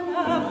children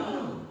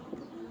up,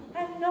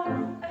 and not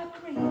a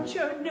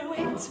creature knew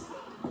it.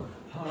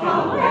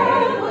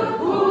 However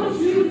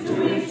could you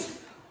do it?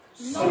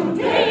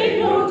 Someday,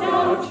 no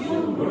doubt,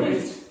 you'll do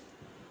it.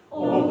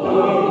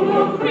 Although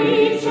no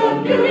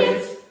creature knew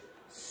it,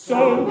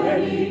 so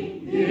many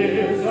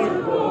years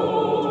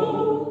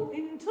ago.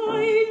 In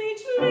time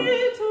each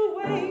little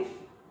waif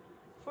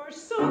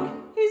forsook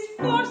his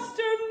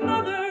foster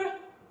mother.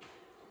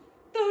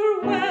 The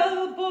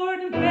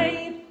well-born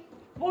babe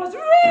was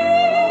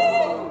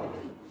raised.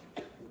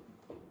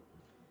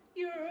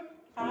 Your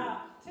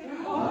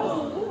captain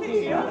was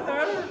the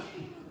other.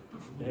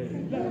 They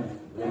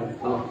left their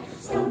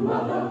foster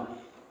mother.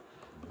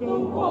 The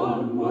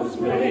one was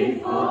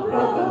Rafe, our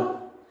brother.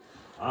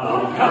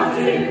 Our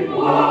captain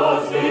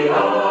was the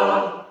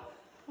other.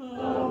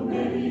 How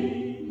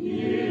many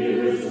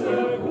years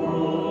ago?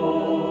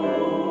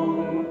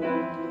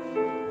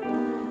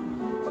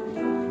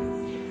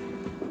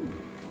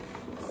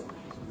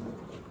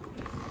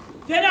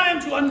 Then I am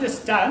to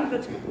understand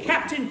that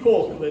Captain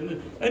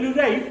Corcoran and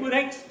Rafe were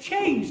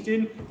exchanged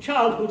in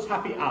childhood's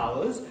happy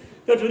hours,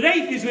 that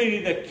Rafe is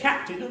really the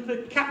captain and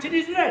the captain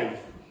is Rafe.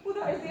 Well,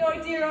 that is the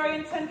idea I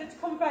intended to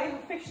convey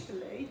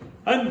officially.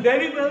 And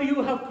very well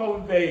you have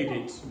conveyed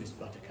it, Miss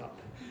Buttercup.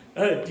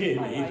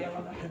 Dearly,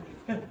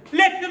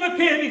 let them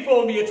appear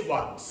before me at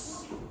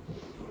once.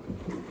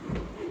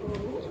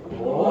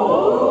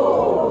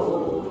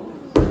 Oh.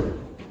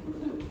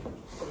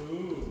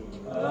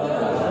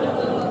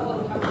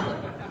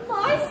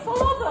 My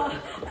father,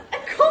 a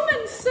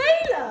common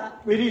sailor.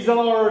 It is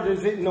hard,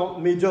 is it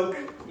not, me duck?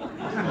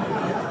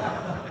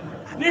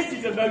 This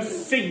is a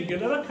most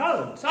singular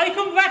occurrence. I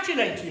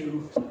congratulate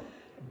you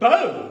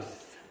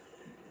both.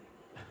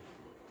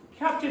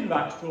 Captain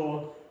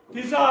Rackstraw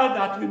desired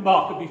that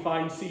remarkably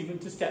fine seaman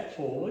to step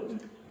forward.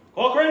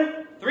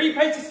 Corcoran, 3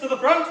 paces to the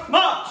front,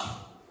 march!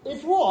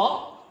 If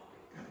what?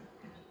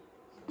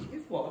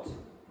 If what?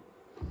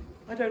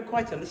 I don't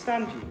quite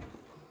understand you.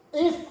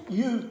 If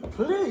you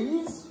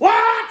please.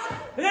 What?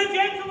 The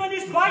gentleman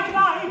is quite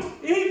right.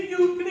 If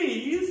you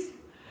please.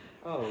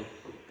 Oh,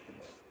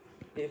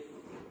 if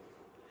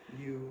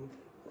you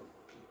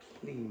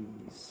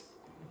please.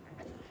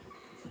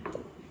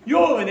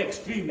 You're an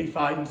extremely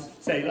fine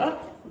sailor.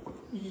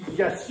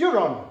 Yes, Your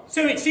Honour.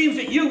 So it seems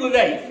that you were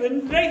Rafe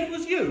and Rafe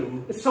was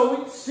you.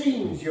 So it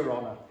seems, Your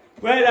Honour.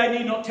 Well, I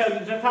need not tell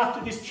you that after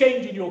this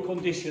change in your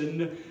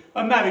condition,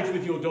 a marriage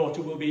with your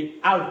daughter will be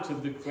out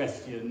of the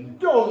question.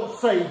 Don't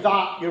say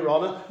that, Your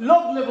Honour.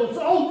 Love levels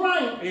all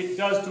ranks. It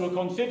does to a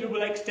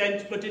considerable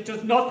extent, but it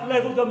does not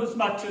level them as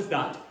much as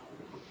that.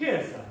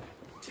 Here, sir,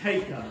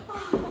 take her.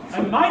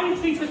 And mind you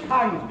treat her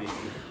kindly.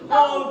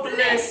 Oh,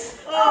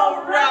 bliss!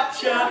 Oh,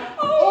 rapture!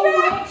 Oh,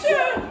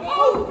 rapture!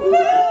 Oh,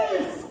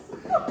 bliss!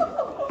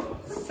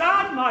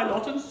 Sad my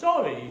lot and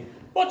sorry.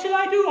 What shall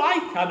I do? I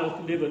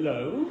cannot live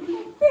alone.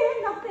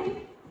 Fear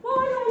nothing. While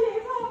I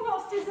live, I'll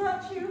not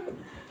desert you.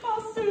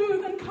 I'll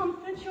soothe and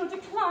comfort your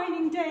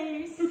declining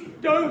days.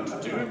 Don't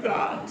do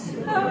that.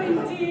 Oh,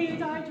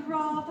 indeed, I'd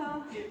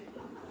rather.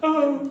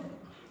 Oh,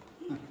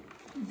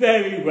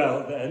 very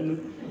well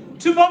then.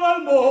 Tomorrow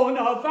morn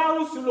our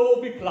vows shall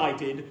all be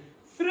plighted.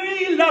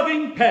 3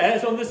 loving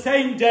pairs on the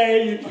same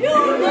day.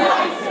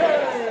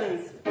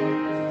 United!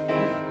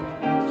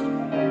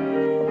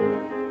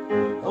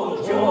 Oh,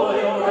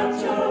 joy, oh,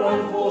 rapture,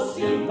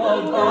 unforeseen, the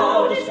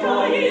clouded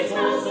sky is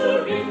now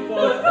serene, the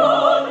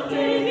God of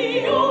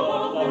day, the orb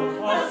of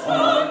love, has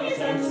hung his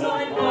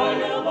ensign high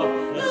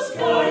above, the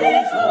sky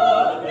is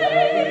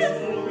ablaze,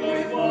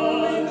 with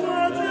one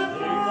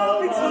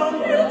perfect sun,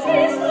 will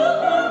taste the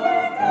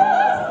perfect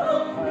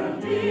gospel,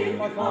 and if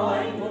I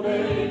find the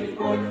lady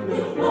court,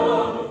 will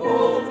love the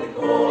fold the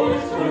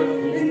chorus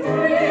heard, in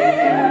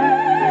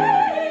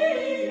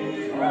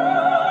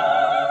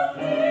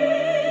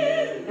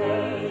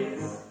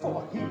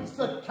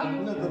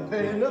Captain of the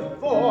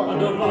Pinafore,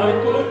 and a right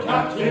good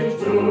captain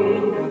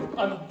too.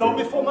 And though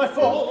before my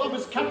fall I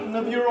was captain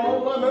of your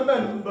all, I'm a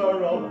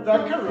member of the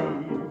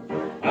crew.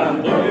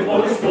 And though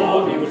before his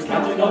fall he was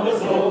captain of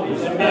us all,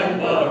 he's a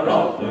member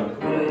of the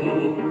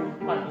crew.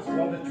 I was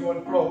wandered to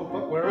and fro,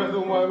 but wherever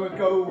I would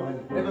go,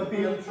 I'd never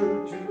be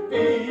untrue to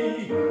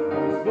thee. I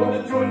was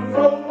wandered to and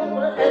fro, but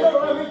wherever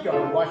I would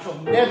go, I shall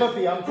never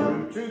be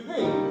untrue to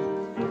thee.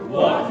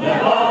 What,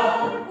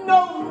 never?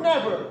 No,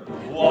 never.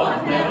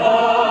 What, never?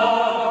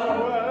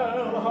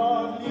 Well,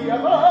 hardly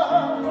ever.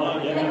 I'll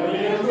never be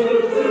true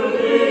to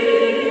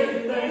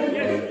thee. Then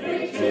give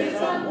riches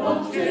and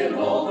watch him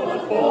all for the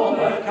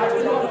former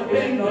captain of the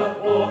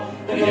Pinafore.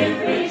 Then give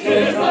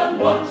riches and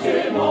watch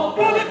him all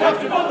for the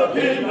captain of the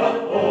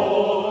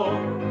Pinafore.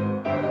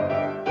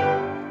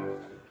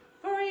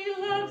 For he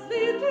loves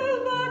little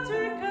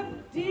buttercup,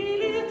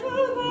 dear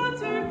little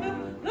buttercup,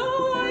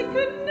 though I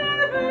could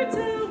never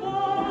tell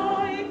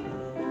why.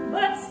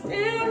 But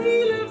still he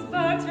loves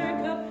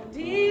buttercup,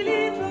 dear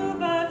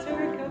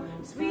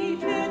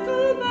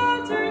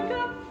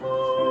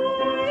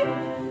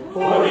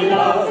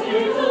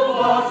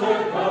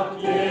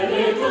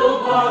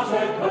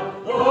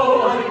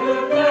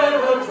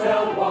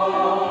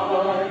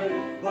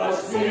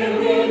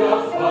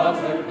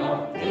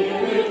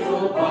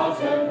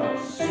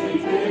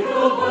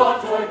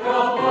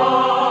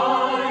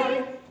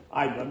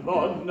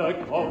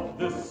monarch of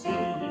the sea.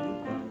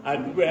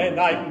 And when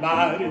I've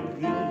married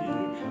thee,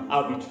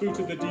 I'll be true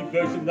to the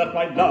devotion that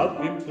my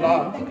love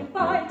implants. Say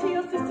goodbye to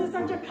your sisters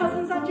and your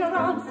cousins and your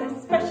aunts,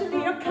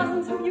 especially your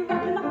cousins whom you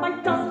reckon up by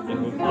dozens. Say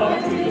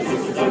goodbye to your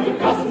sisters and your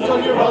cousins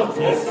and your aunts,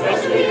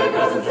 especially your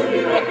cousins whom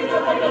you reckon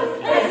up by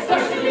dozens.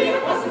 Especially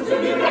your cousins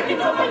whom you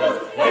reckon up by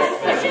dozens.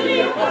 Especially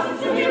your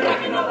cousins whom you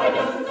reckon up by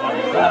dozens. And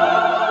his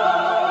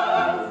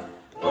aunts,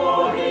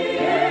 for he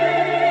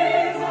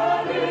is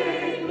an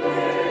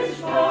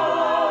Englishman,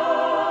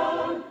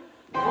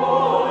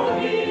 for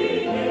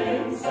he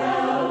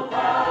himself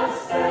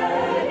has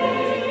said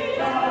it,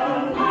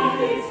 and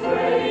he's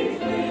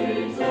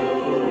greatly to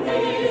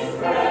his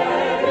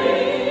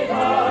credit,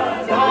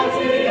 that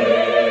he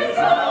is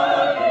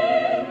an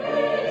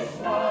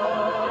Englishman, that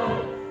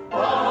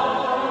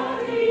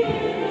he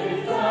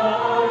is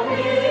an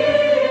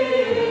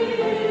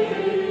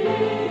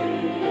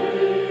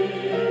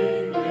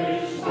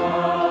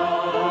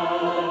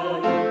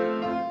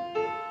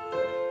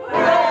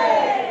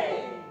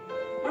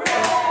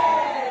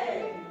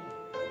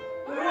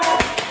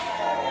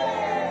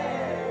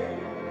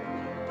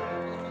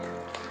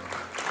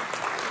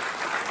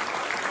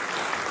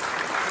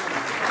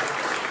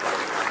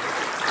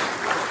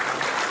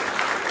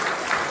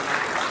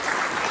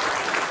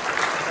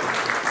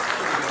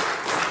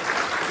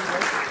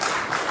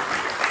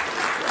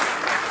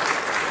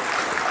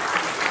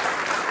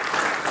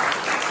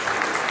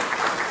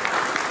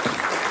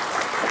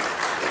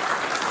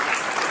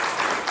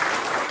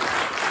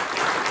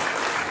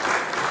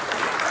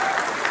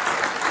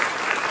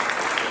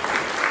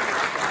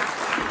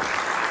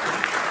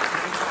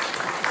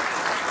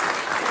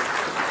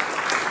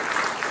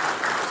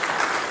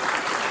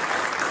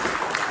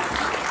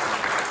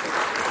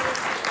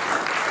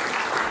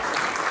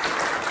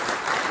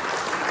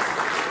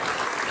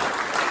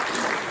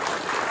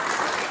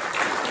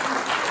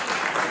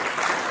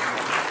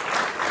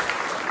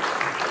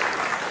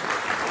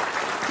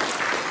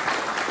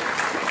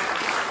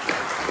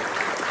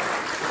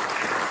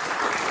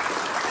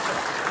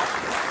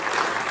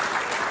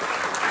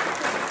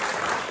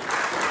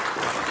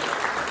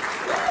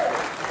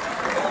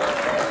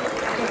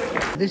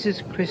This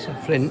is Chris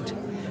Flint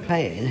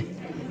playing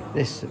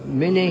this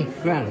mini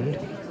grand,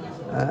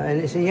 and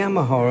it's a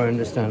Yamaha, I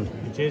understand.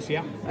 It is,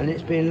 yeah. And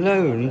it's been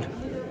loaned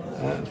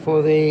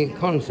for the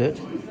concert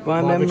by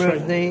a member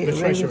of the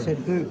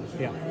Ravenshead group.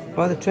 Yeah.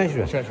 By the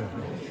treasurer. Treasurer.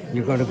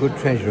 You've got a good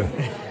treasurer.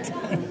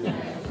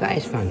 That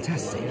is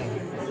fantastic.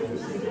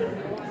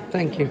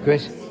 Thank you,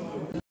 Chris.